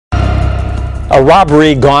A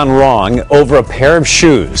robbery gone wrong over a pair of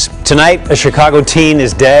shoes. Tonight, a Chicago teen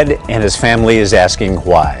is dead and his family is asking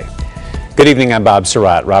why. Good evening, I'm Bob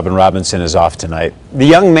Surratt. Robin Robinson is off tonight. The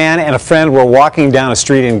young man and a friend were walking down a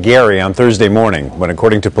street in Gary on Thursday morning when,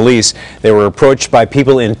 according to police, they were approached by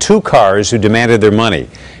people in two cars who demanded their money.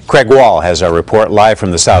 Craig Wall has our report live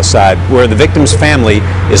from the South Side, where the victim's family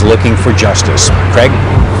is looking for justice. Craig?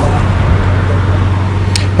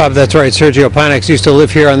 Bob, that's right. Sergio Pinex used to live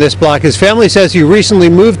here on this block. His family says he recently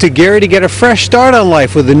moved to Gary to get a fresh start on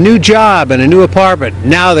life with a new job and a new apartment.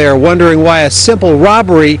 Now they are wondering why a simple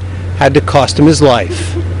robbery had to cost him his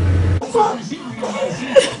life.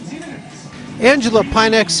 Angela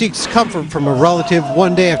Pinex seeks comfort from a relative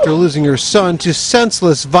one day after losing her son to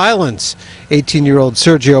senseless violence. 18-year-old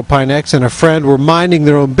Sergio Pinex and a friend were minding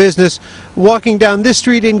their own business, walking down this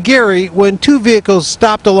street in Gary when two vehicles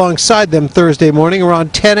stopped alongside them Thursday morning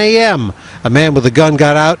around 10 a.m. A man with a gun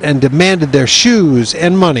got out and demanded their shoes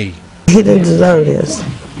and money. He didn't deserve this.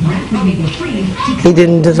 He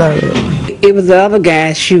didn't deserve it. It was the other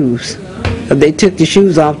guy's shoes. They took the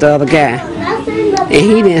shoes off the other guy, and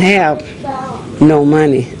he didn't have no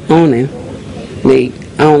money on him. I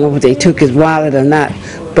don't know if they took his wallet or not,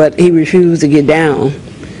 but he refused to get down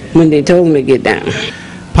when they told him to get down.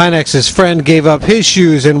 Pinex's friend gave up his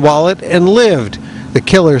shoes and wallet and lived. The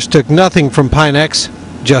killers took nothing from Pinex,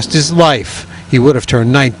 just his life. He would have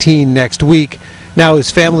turned 19 next week. Now his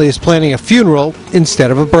family is planning a funeral instead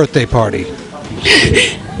of a birthday party.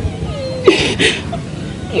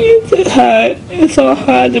 It's so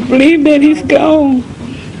hard to believe that he's gone.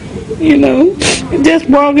 You know, just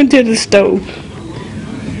walking to the stove.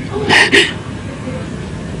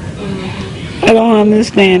 I don't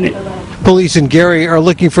understand it. Police in Gary are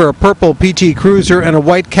looking for a purple PT Cruiser and a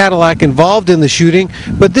white Cadillac involved in the shooting,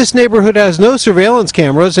 but this neighborhood has no surveillance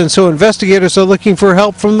cameras, and so investigators are looking for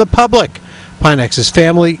help from the public. Pinex's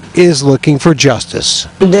family is looking for justice.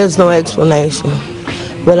 There's no explanation.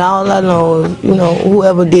 But all I know is,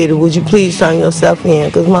 whoever did it, would you please turn yourself in?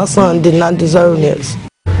 Because my son did not deserve this.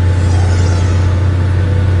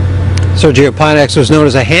 Sergio Pinex was known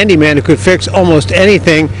as a handyman who could fix almost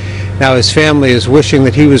anything. Now his family is wishing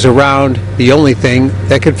that he was around, the only thing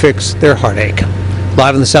that could fix their heartache.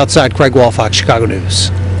 Live on the South Side, Craig Wall, Fox Chicago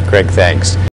News. Craig, thanks.